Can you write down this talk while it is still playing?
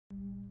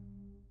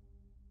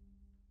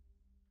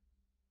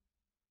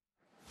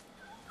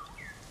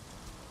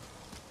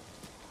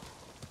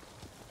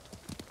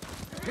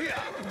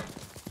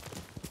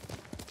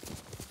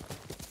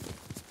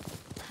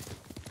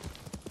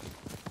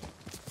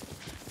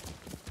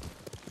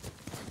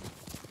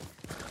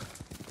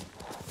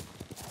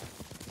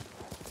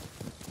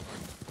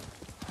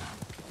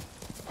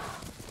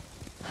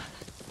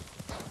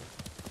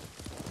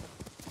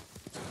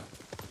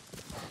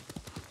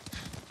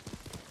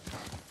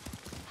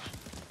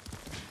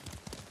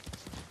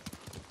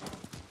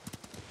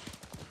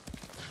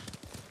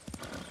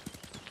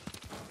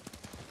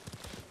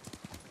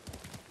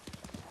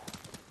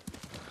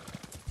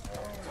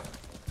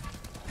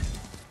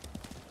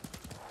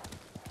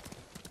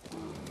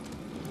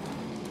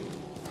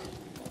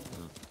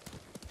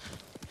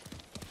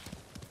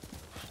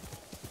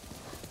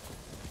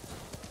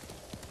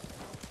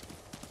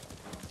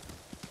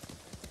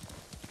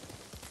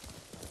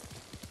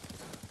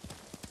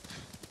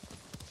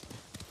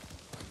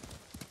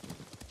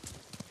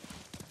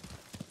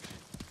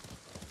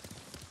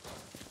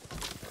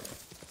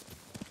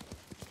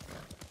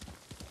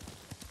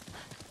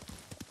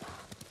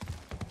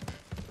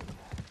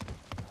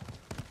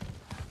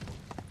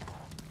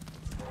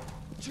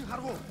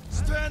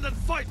Stand and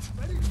fight!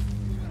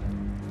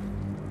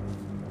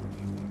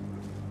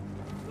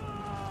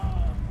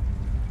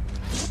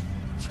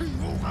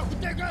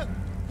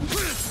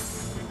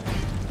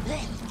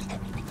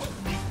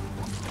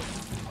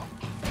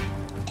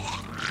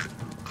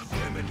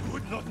 Semen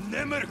would not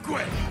never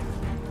quit!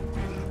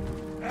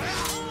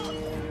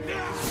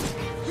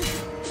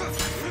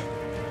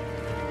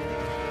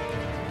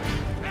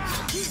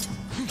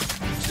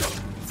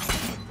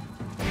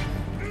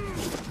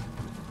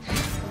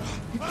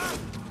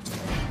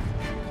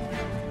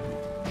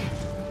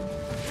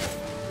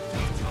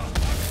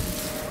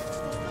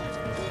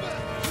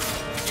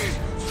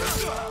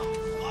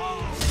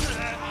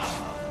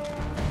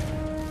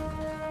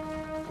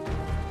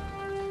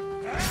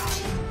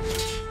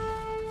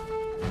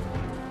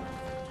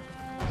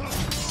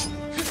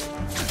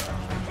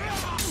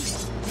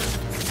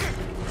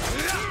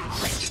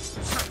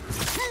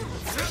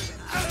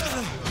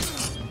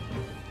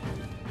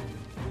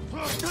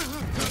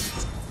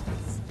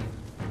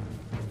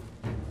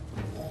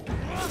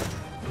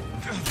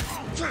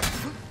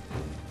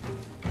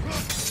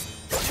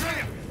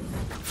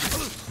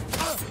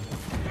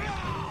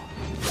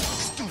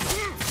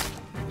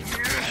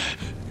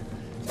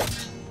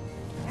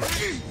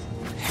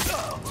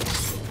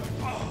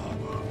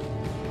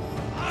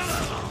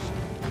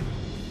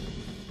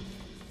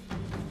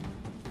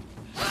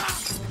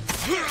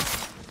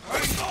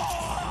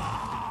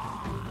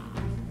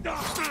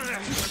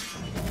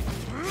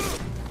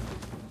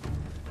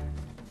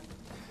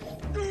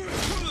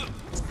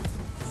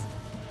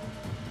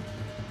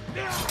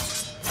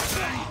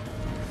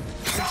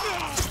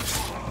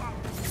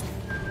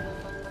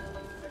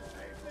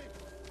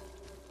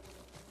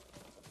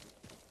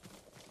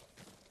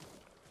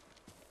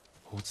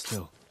 Hold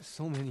still.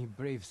 So many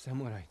brave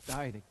samurai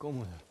died at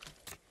Gomoda.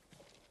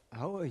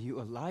 How are you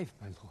alive,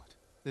 my lord?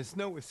 There's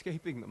no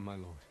escaping them, my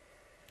lord.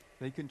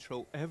 They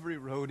control every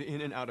road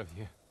in and out of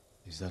here.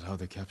 Is that how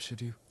they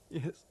captured you?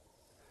 Yes.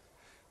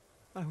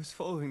 I was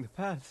following the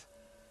path,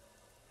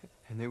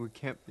 and they were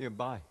camped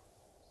nearby,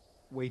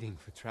 waiting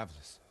for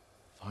travelers.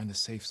 Find a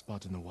safe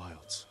spot in the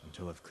wilds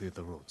until I've cleared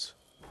the roads.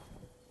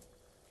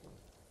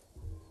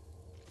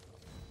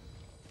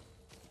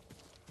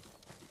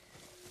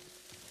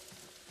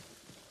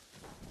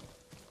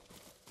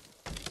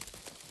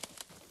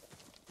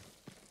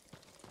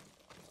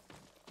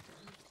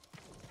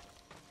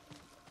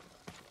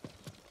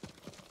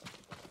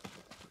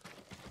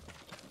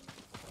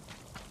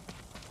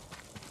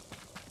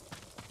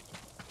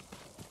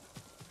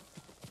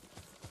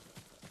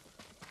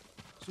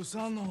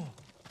 Susano,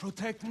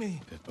 protect me.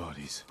 Dead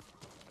bodies.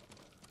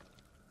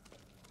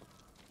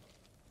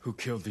 Who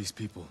killed these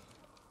people?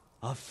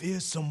 A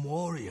fearsome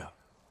warrior.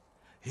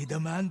 He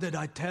demanded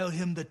I tell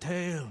him the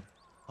tale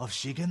of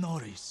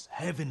Shigenori's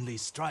heavenly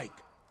strike.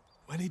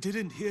 When he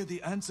didn't hear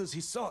the answers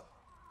he sought,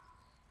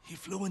 he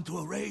flew into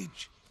a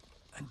rage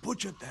and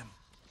butchered them.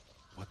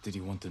 What did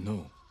he want to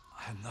know?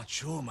 I am not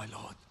sure, my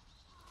lord.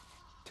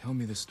 Tell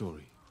me the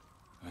story.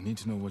 I need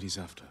to know what he's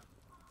after.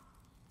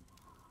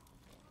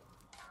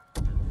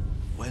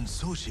 When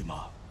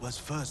Tsushima was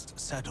first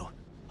settled,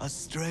 a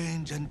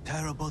strange and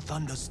terrible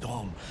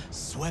thunderstorm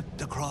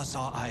swept across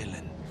our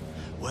island.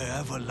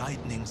 Wherever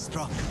lightning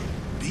struck,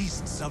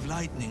 beasts of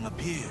lightning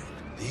appeared.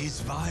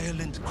 These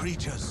violent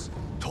creatures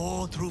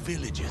tore through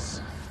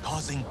villages,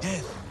 causing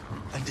death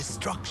and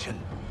destruction,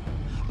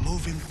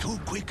 moving too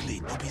quickly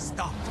to be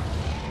stopped.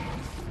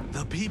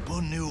 The people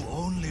knew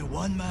only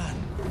one man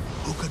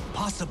who could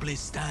possibly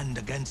stand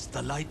against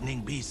the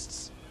lightning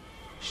beasts.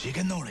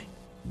 Shigenori,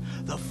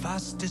 the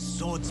fastest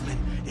swordsman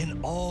in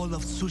all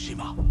of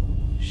Tsushima.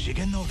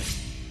 Shigenori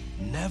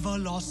never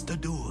lost a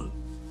duel.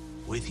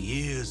 With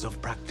years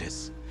of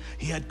practice,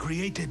 he had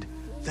created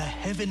the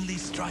Heavenly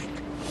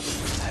Strike,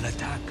 an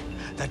attack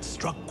that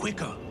struck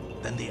quicker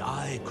than the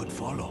eye could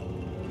follow.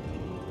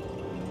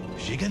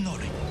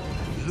 Shigenori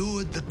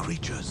lured the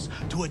creatures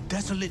to a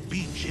desolate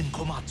beach in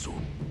Komatsu,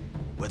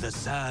 where the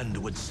sand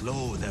would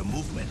slow their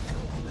movement.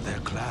 Their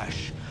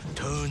clash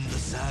turned the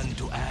sand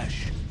to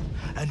ash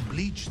and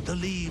bleached the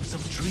leaves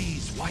of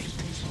trees white.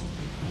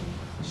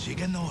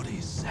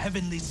 Shigenori's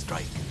heavenly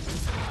strike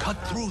cut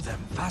through them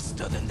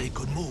faster than they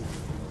could move.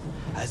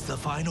 As the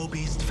final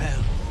beast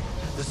fell,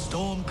 the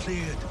storm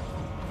cleared,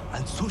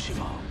 and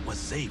Tsushima was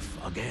safe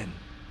again.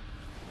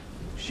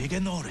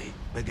 Shigenori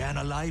began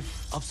a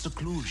life of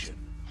seclusion.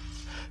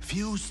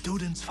 Few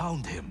students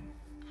found him,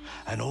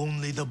 and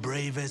only the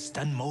bravest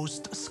and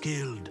most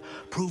skilled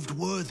proved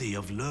worthy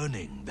of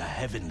learning the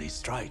heavenly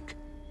strike.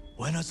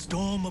 When a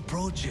storm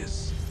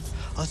approaches,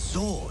 a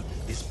sword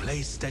is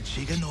placed at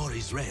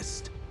Shigenori's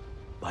rest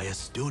by a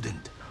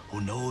student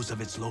who knows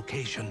of its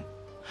location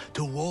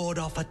to ward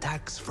off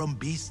attacks from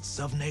beasts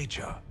of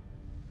nature.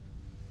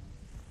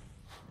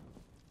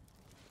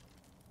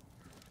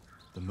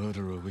 The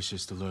murderer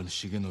wishes to learn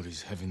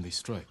Shigenori's heavenly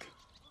strike.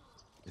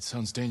 It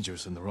sounds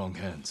dangerous in the wrong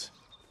hands.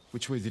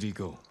 Which way did he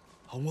go?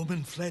 A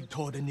woman fled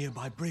toward a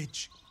nearby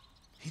bridge.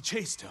 He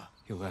chased her.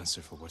 He'll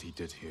answer for what he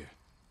did here.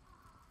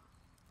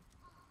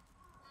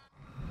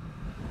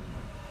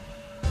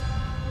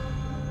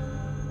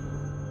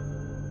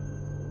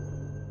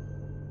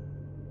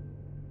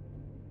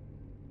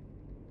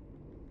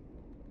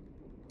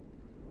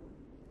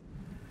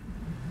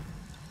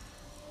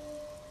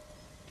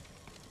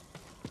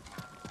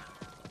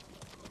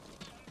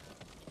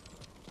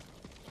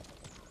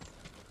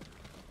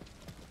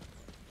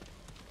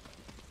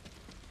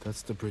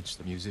 That's the bridge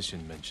the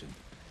musician mentioned.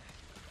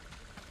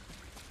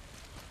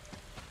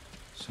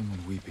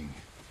 Someone weeping.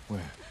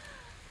 Where?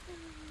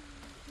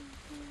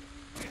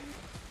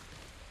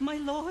 My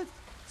lord,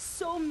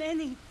 so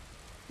many.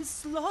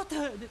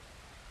 Slaughtered.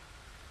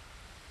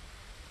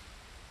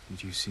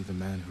 Did you see the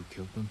man who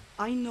killed them?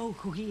 I know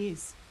who he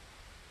is.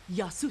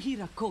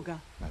 Yasuhira Koga.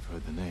 I've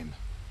heard the name.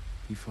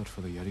 He fought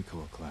for the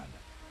Yarikawa clan.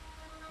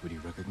 Would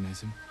you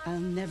recognize him? I'll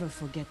never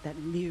forget that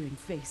leering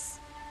face.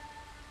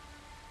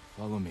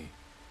 Follow me.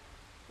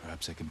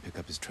 Perhaps I can pick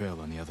up his trail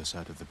on the other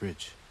side of the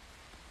bridge.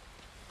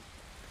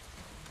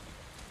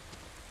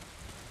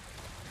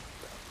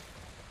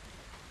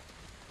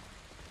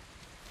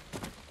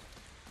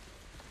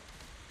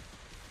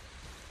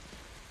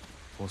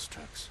 Horse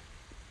tracks.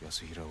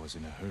 Yasuhira was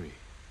in a hurry.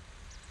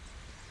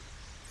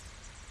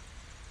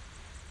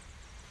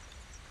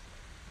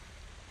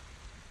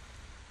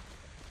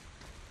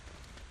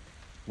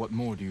 What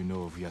more do you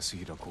know of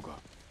Yasuhira Koga?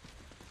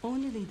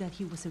 Only that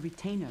he was a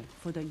retainer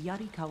for the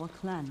Yarikawa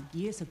clan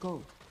years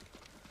ago.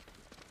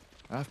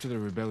 After the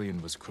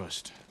rebellion was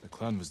crushed, the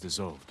clan was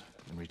dissolved,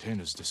 and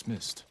retainers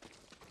dismissed.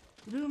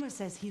 Rumor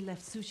says he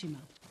left Tsushima,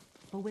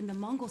 but when the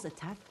Mongols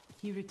attacked,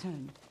 he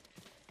returned.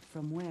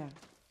 From where,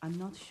 I'm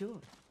not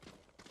sure.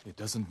 It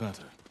doesn't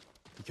matter.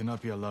 He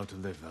cannot be allowed to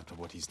live after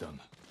what he's done.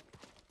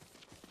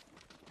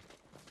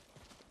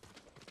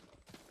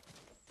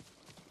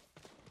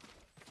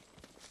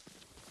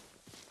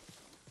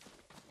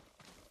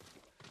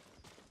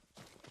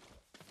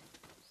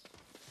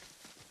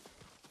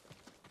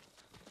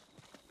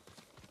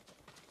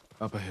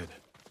 Up ahead.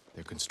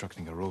 They're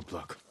constructing a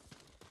roadblock.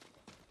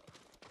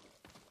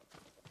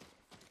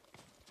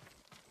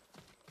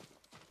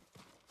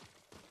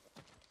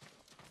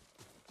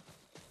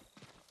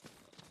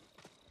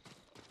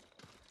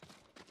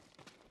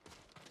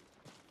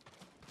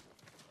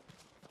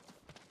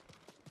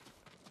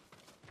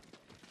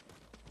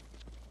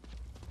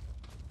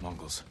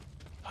 Mongols,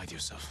 hide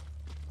yourself.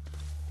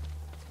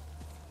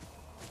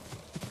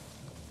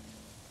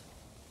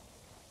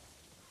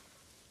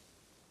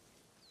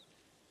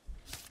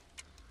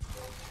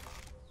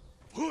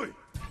 Hui!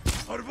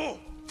 Harbo!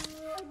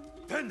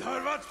 Ten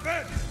Harvat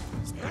Ben!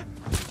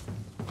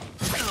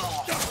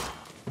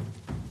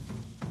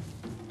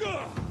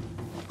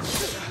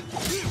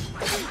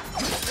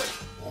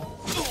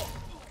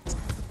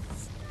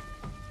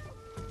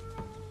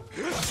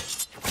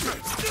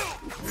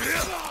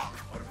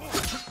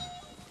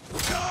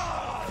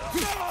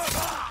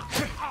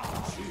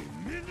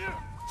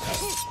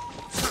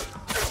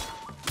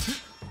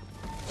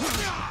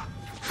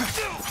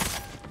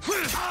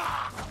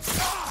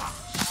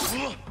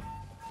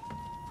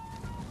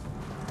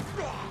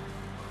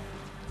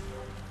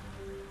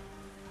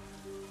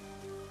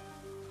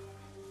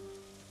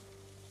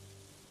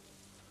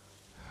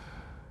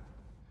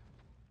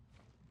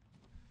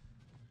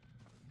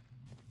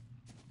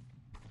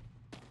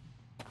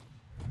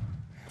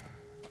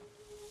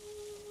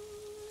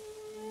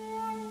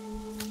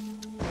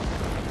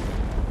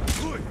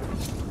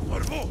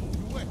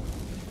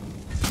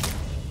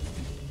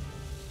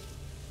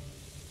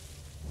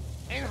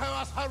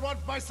 Harward,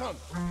 my son!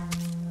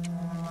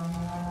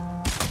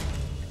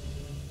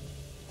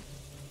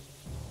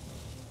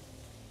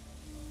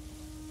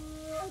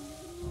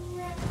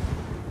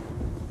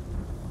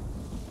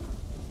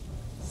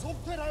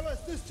 Сумтэр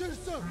хаваас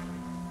дэсчирсэн.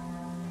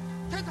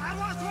 Тэд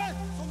харваас бай.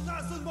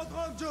 Сумнаас нь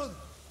бодгоомжон.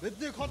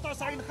 Бидний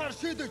хотоос аянахаар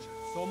шийдэж,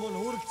 сум нь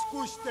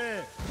хөрөлцөхгүй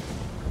штэ.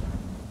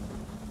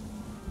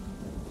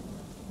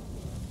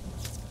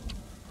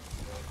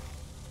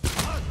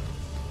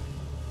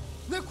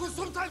 Нэг хүн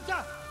сум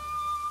тавьлаа.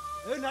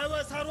 Энэ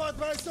хаваас харваад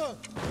байсан.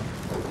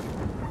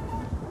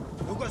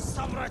 Нөгөө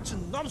самраач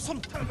ном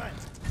сумтай байна.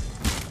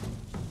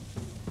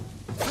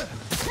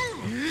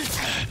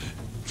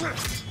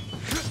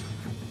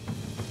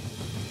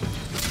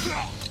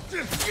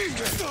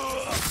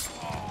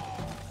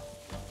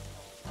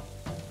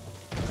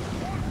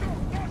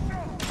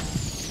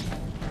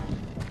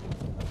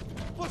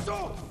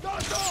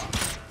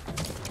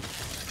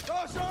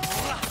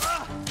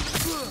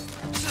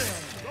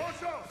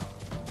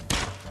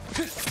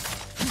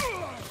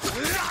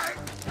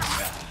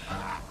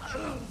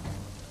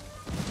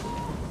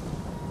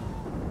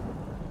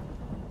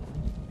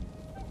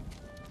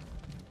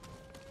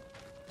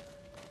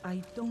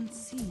 I don't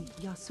see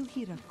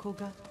Yasuhira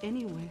Koga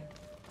anywhere.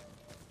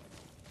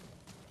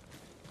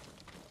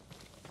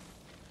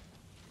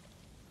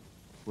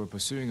 We're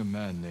pursuing a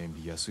man named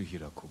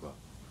Yasuhira Koga.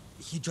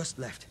 He just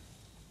left.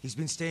 He's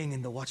been staying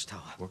in the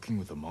watchtower. Working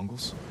with the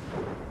Mongols?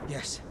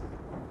 Yes,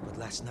 but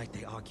last night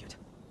they argued.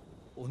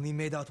 Only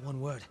made out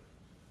one word.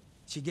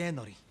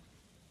 Shigenori.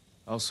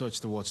 I'll search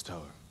the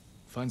watchtower.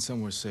 Find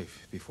somewhere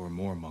safe before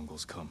more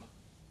Mongols come.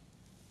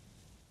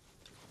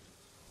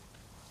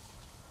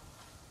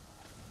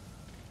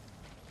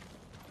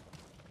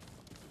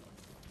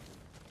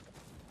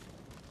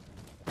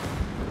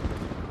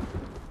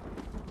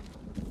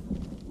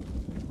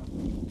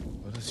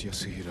 What has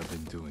Yasuhira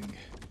been doing?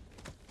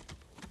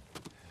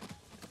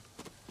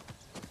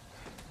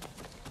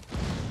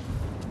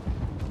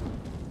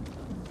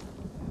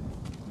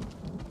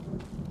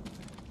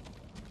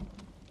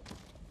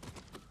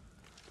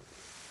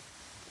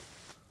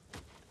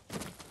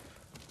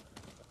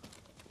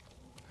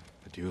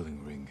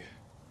 dueling ring.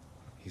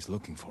 He's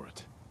looking for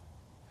it.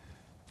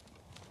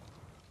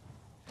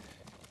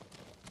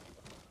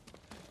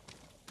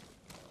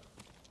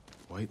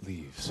 White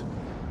leaves,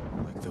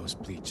 like those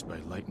bleached by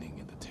lightning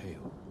in the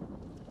tail.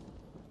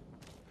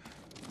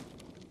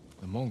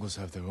 The Mongols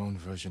have their own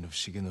version of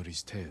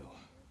Shigenori's tale.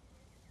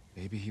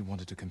 Maybe he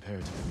wanted to compare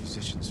it to the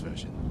musician's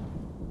version.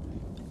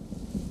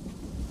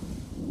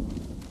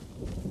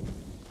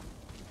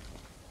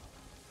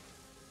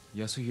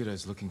 Yasuhira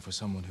is looking for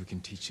someone who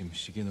can teach him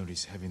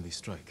Shigenori's heavenly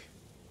strike.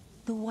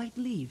 The white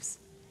leaves.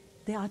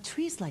 There are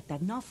trees like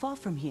that not far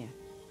from here.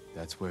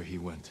 That's where he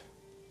went.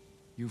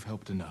 You've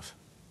helped enough.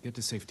 Get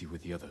to safety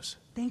with the others.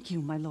 Thank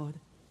you, my lord.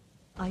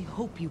 I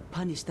hope you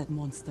punish that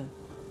monster.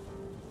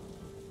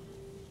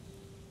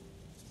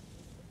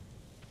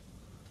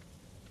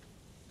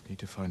 Need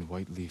to find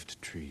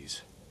white-leafed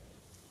trees.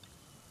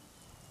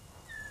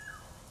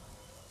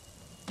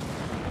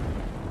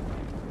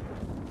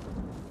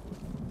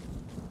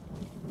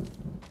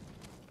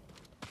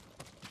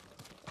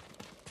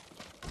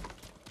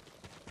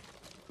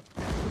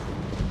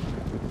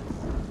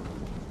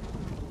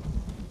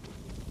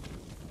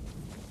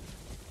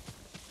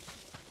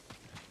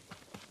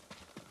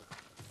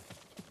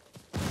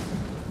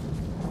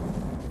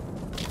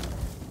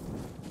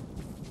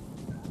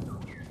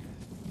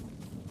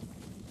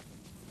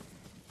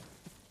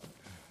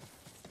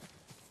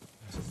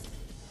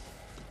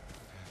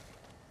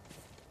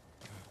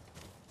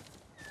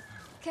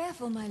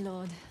 Careful, my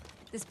lord.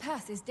 This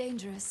path is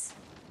dangerous.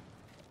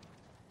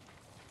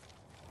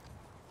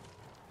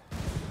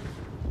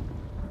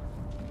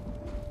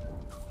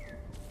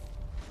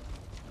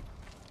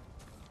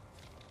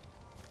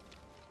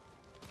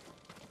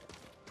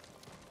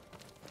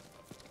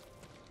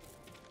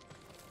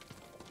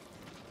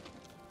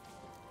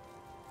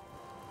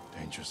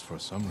 Dangerous for a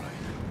samurai,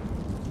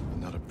 but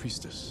not a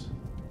priestess.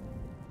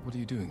 What are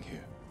you doing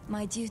here?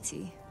 My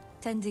duty,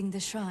 tending the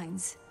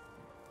shrines.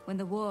 When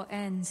the war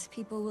ends,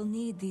 people will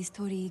need these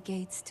torii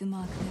gates to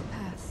mark their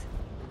path,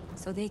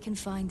 so they can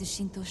find the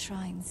Shinto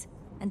shrines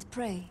and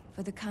pray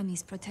for the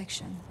kami's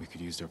protection. We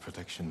could use their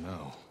protection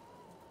now.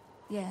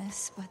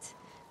 Yes, but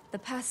the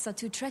paths are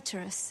too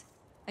treacherous.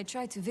 I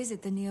tried to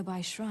visit the nearby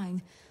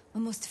shrine,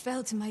 almost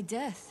fell to my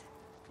death.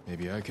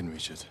 Maybe I can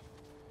reach it.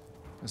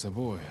 As a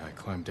boy, I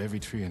climbed every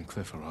tree and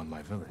cliff around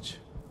my village.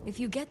 If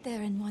you get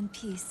there in one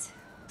piece,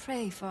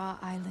 pray for our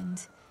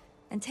island,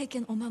 and take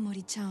an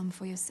omamori charm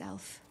for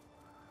yourself.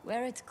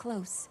 Wear it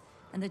close,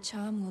 and the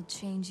charm will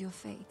change your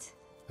fate.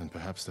 And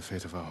perhaps the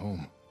fate of our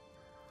home.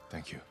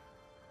 Thank you.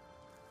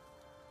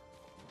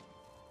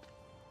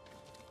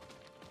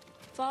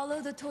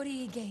 Follow the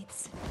torii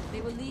gates.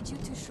 They will lead you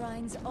to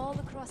shrines all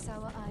across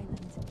our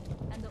island,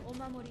 and the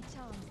omamori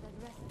charms that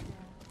rest there.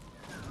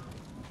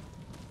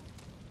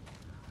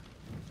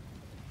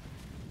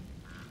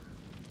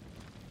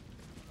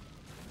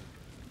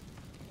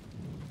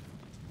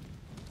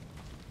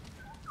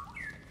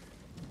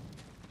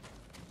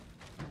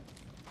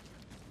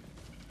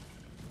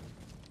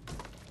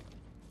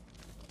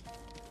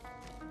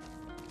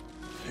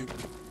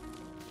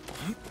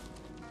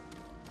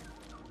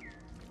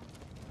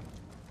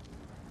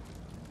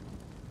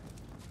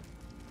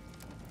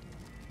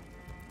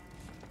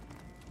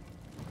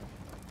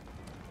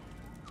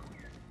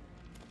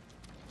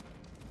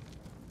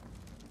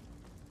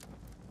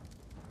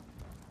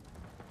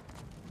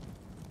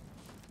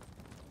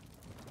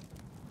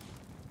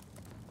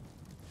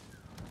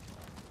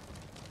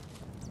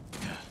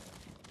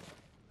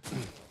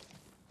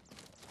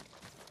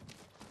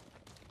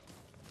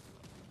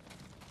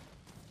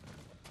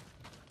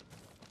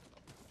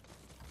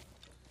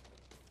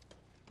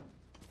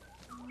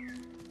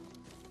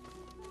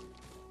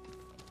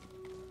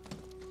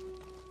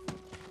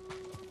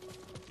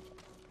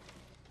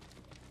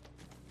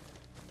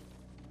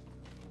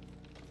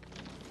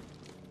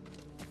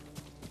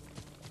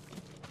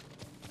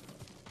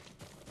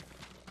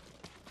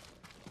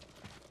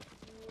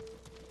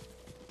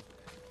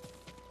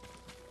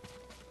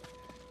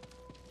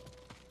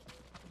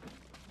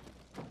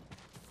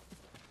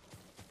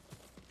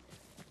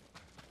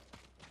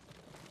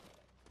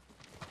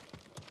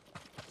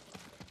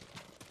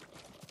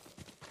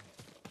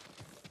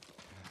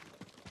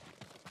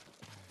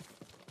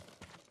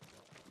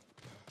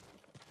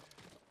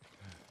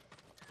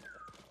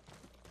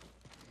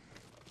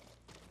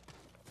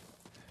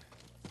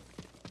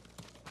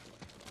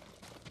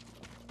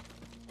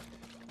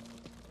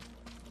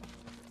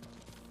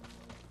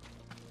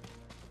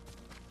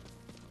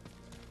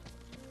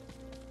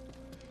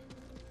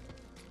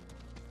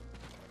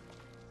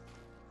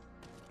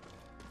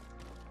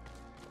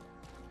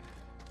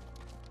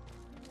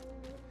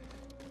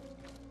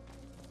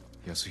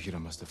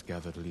 Yasuhira must have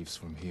gathered leaves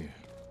from here.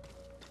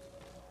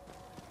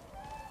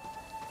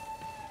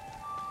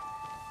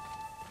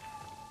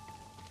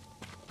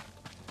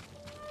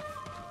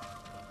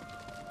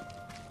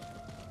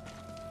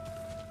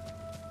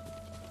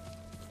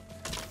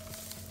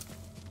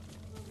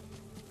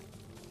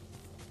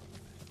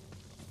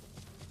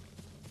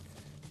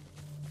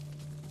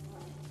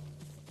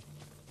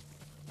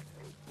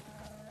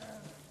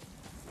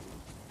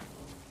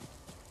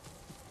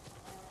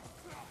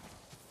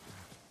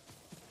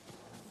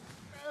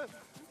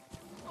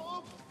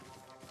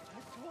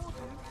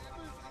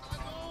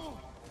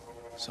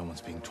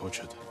 Someone's being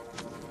tortured.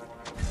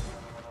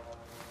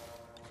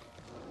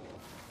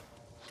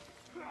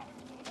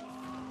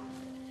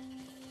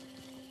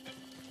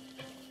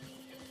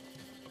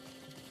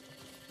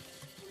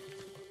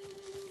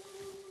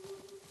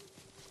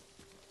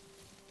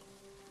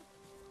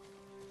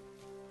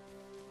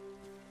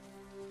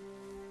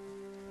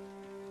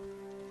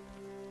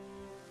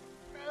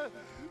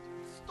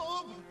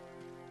 Stop!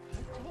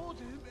 I told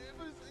him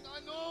everything I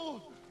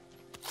know!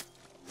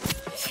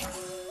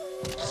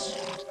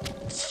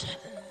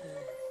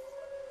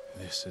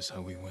 This is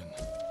how we win.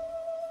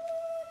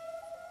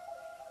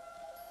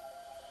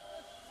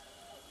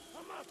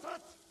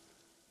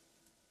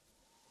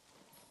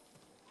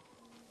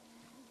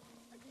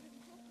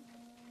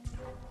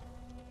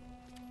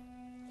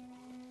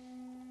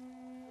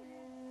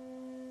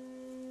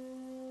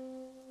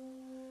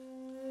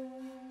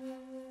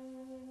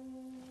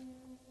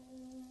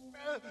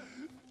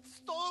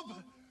 Stop!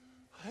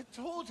 I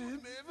told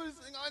him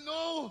everything I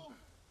know!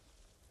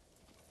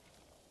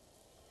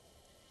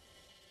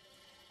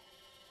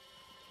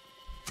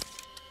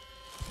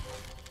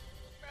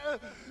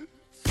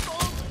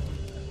 Stop!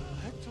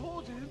 I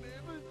told him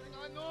everything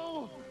I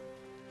know!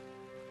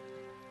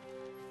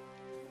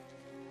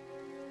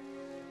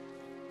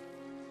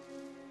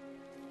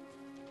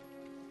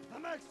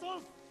 Намайг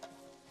сонс!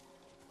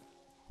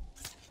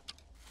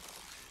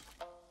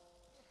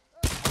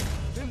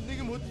 Тэнд нэг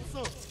юм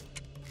хөдөлсөн.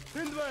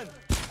 Тэнд байна.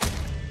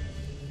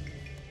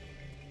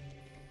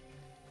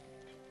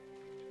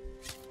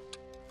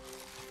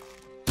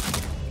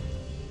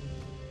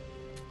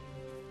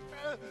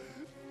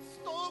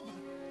 Stop!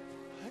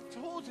 I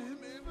told him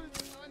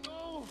everything I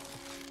know!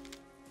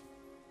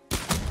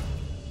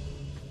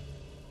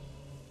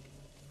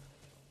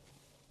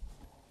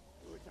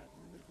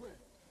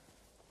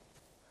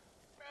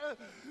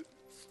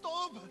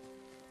 Stop!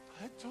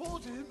 I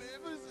told him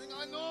everything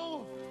I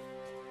know!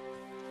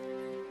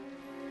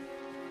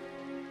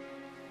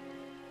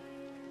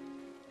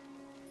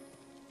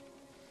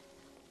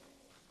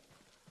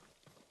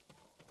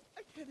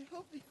 I can't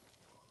help you.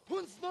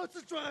 Хүнс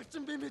ноцож байгааг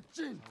чинь би мэдэж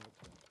байна.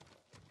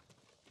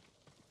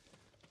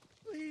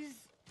 Please.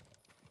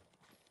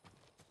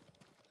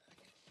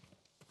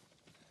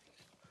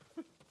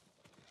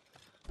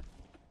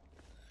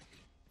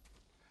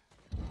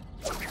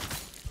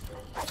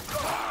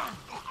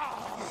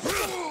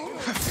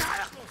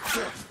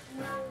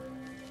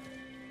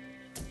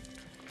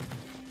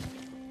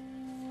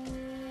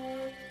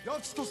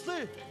 Явж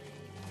туслая.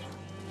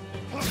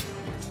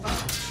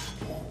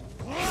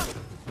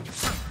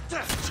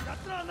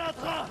 Ятраа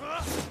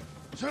наадгаа.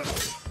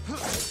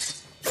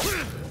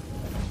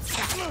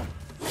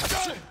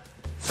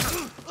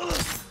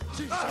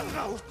 Чи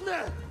сангаа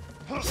утнаа.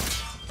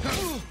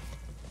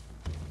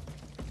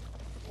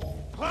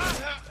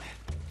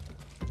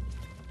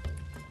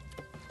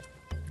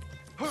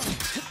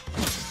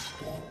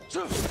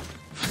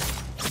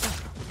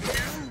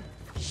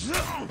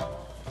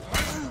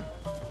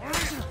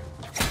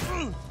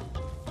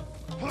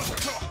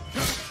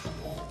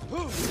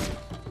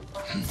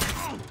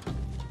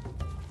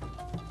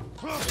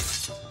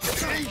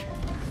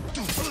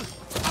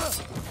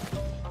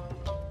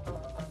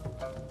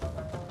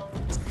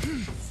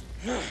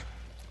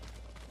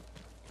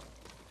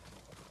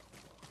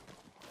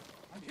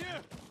 I'm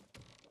here!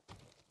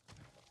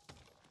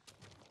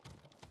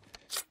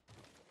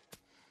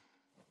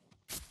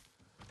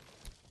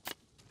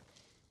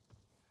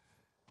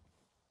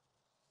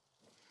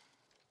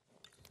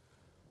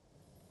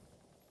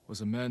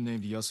 Was a man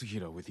named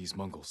Yasuhira with these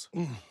Mongols.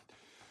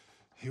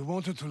 He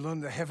wanted to learn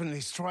the heavenly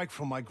strike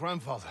from my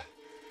grandfather,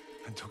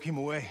 and took him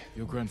away.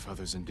 Your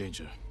grandfather's in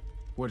danger.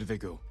 Where did they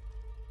go?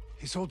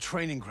 His old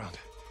training ground.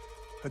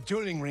 A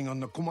dueling ring on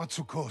the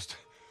Komatsu coast.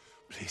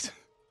 Please,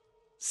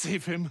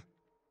 save him.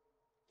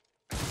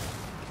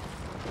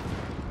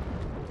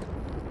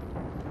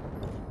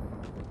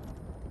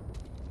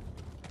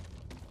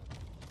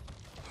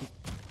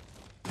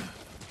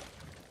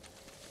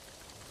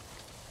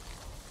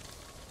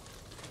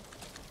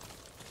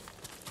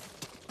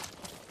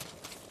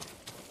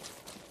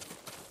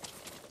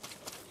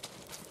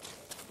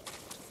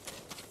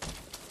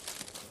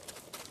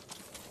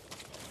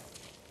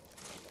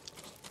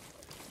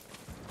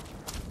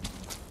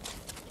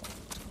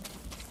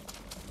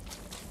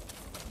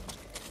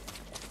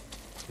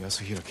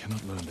 Yasuhira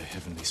cannot learn the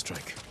heavenly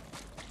strike.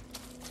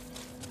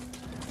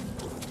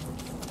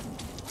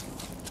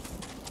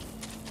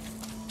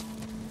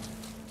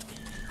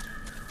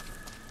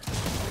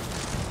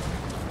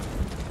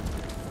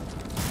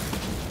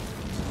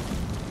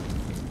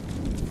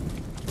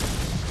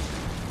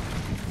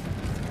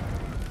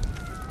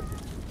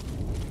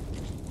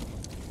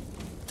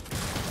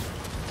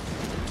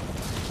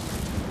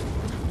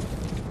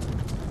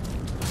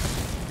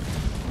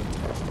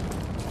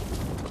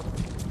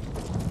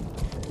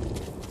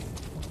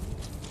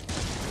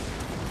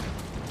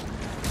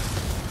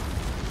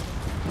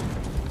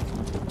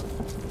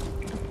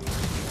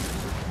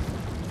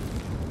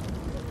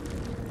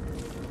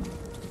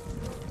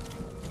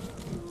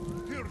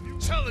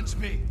 Challenge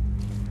me!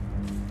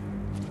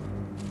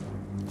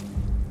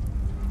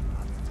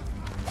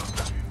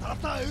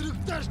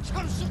 эрэгдэр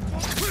чам шиг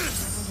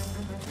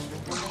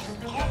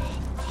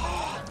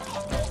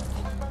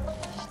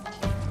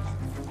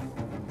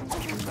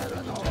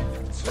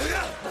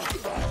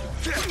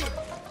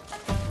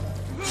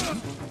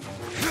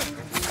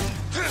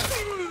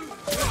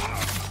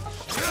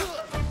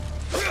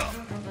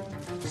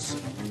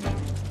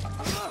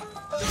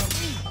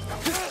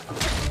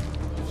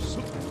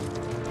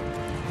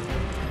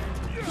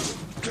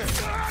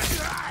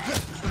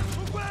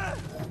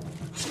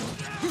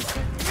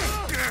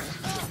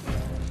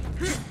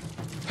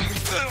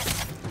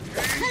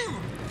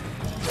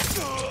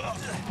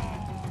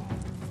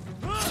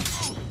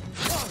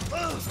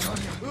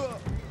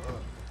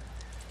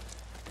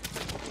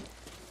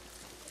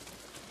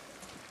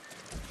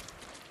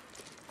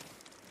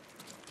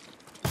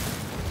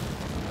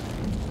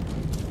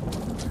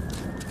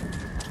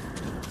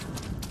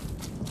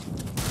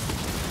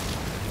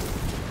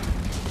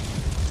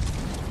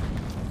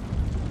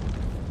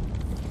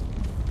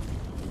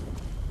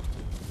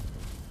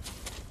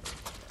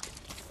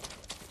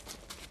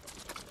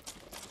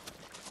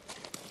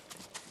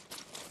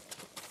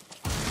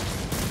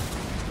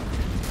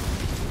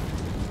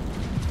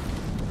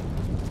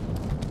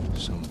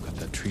Someone cut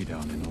that tree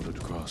down in order to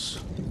cross.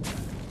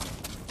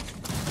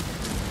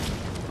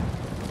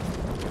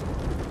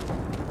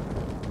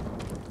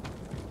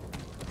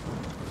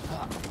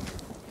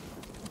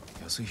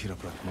 Yasuhira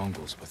brought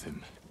Mongols with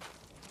him.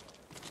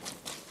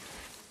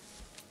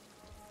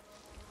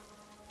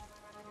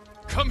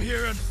 Come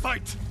here and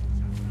fight!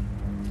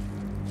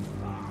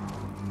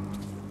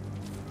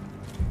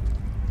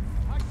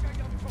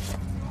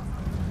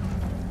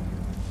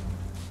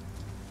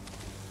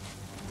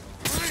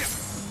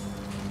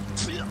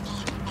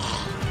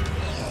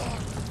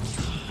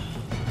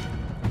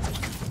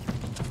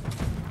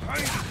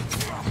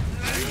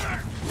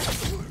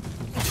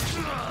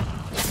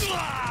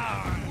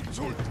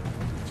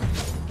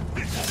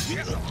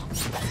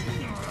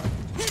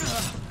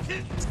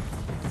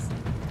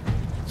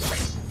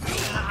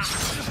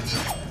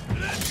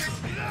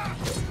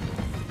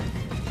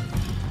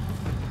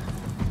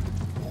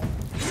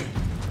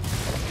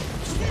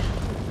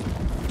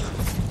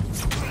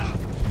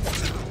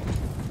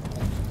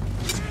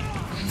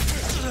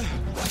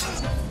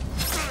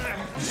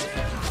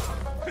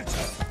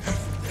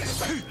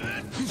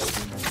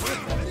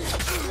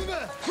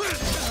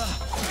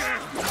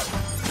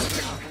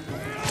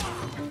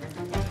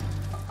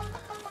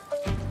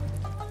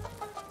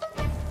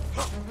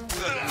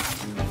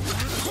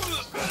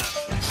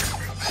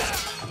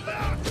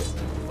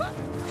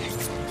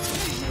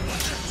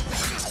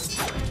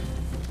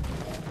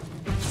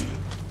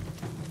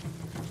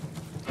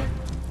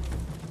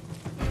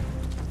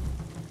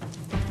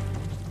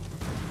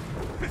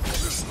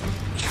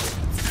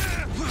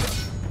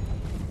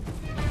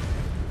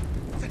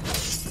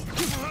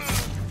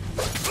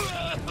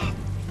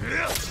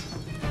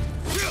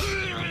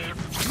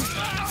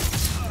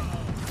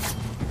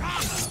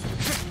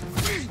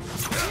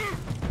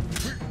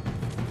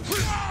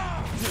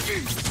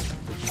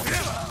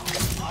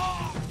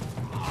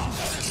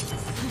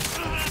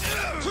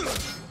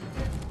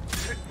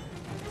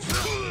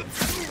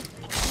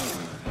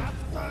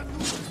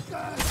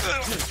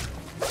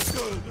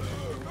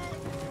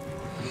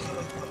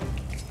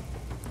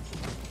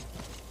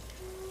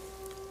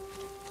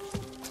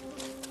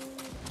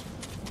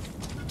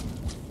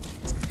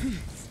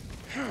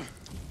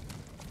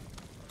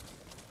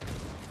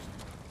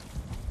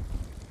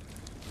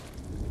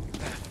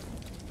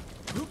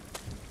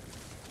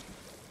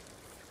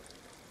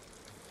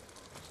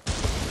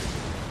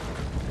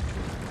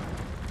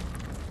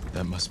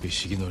 That must be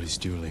Shigenori's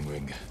dueling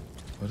ring.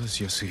 What has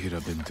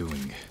Yasuhira been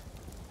doing?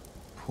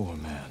 Poor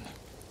man.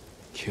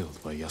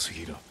 Killed by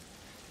Yasuhira.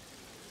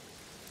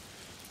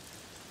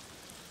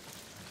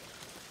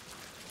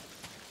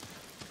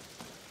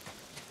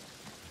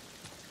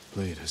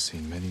 Blade has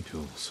seen many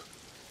duels.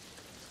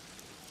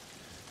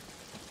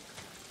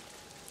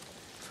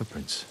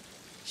 Footprints.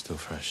 Still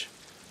fresh.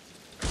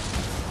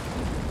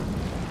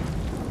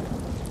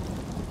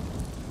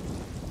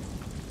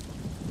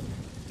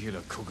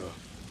 Hirakuga.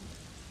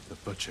 The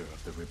butcher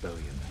of the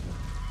rebellion.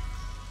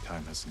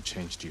 Time hasn't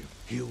changed you.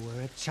 You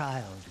were a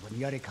child when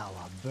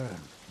Yorikawa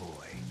burned,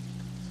 boy.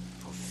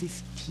 For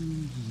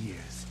 15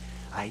 years,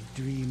 I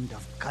dreamed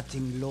of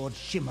cutting Lord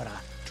Shimura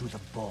to the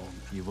bone.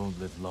 You won't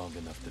live long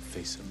enough to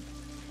face him.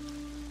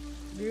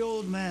 The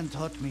old man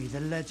taught me the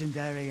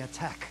legendary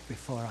attack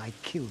before I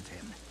killed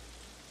him.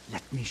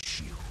 Let me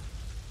show you.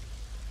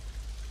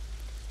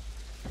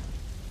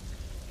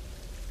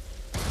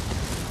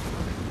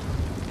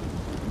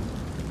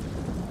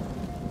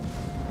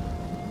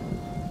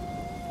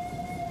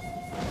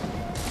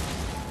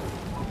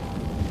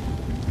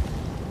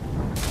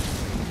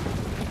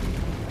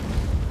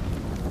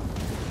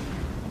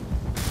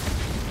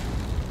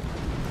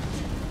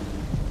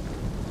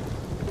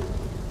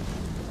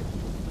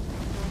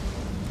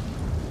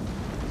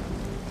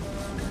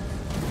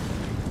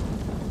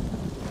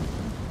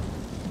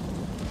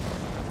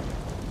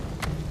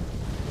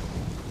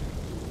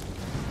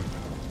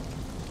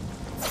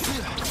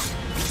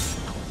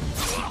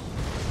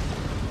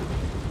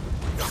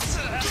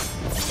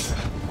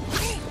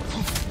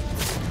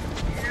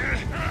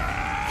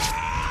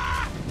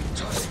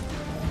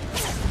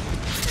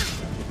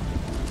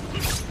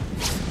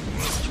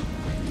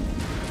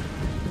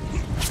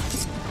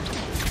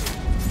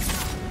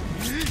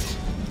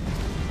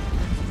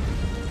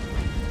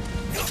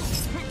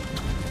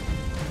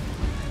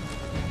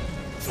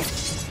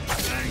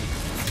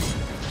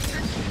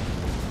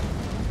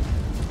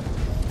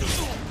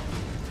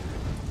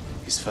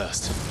 He's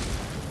fast.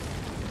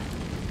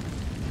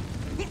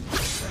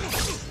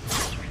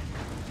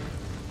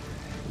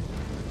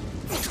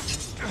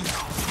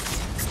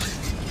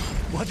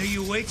 What are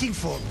you waiting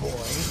for,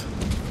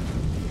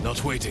 boy?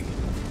 Not waiting.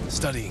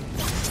 Studying.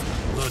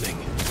 Learning.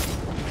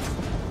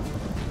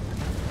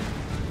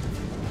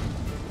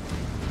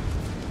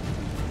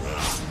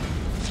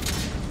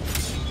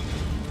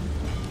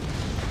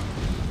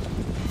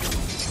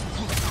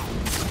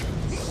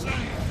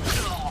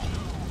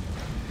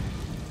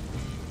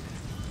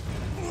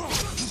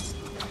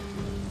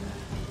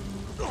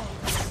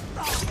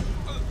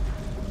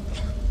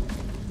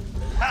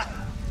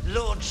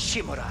 Lord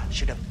Shimura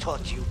should have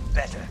taught you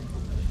better.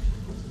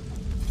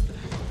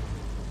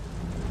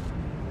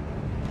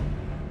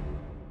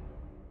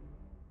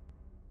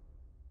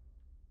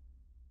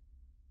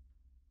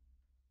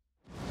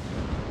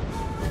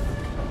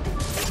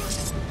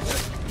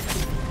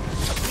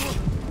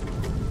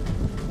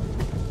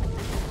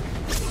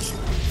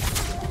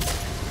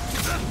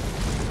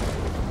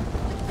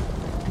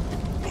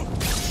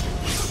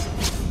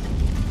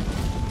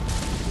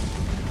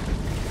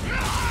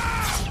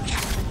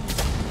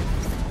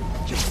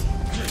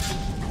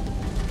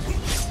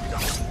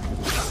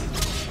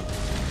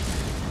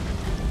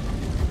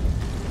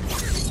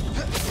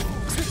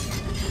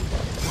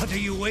 What are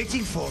you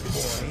waiting for,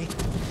 boy?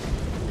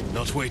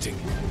 Not waiting.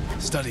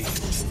 Studying.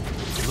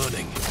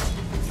 Learning.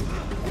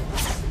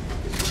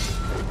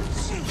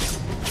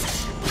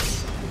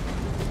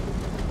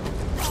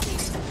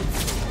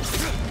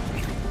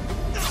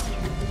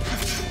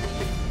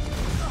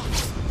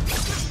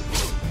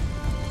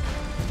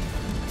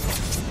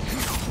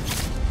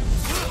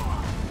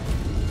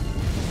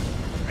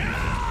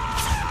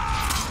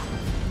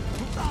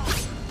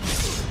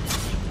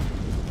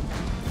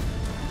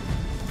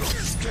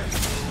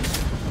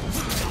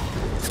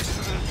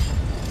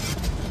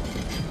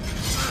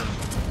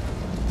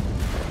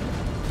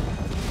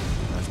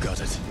 I've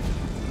got it.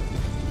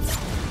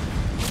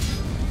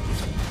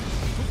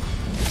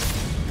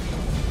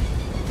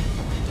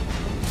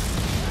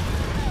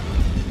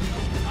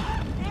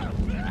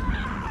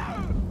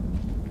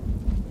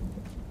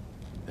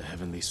 The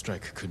heavenly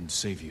strike couldn't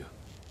save you.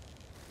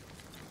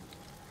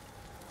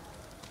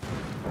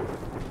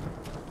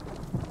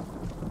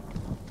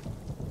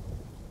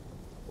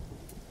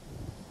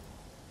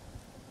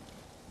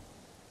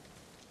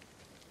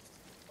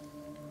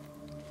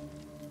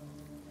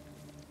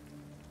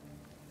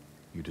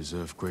 You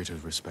deserve greater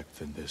respect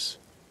than this.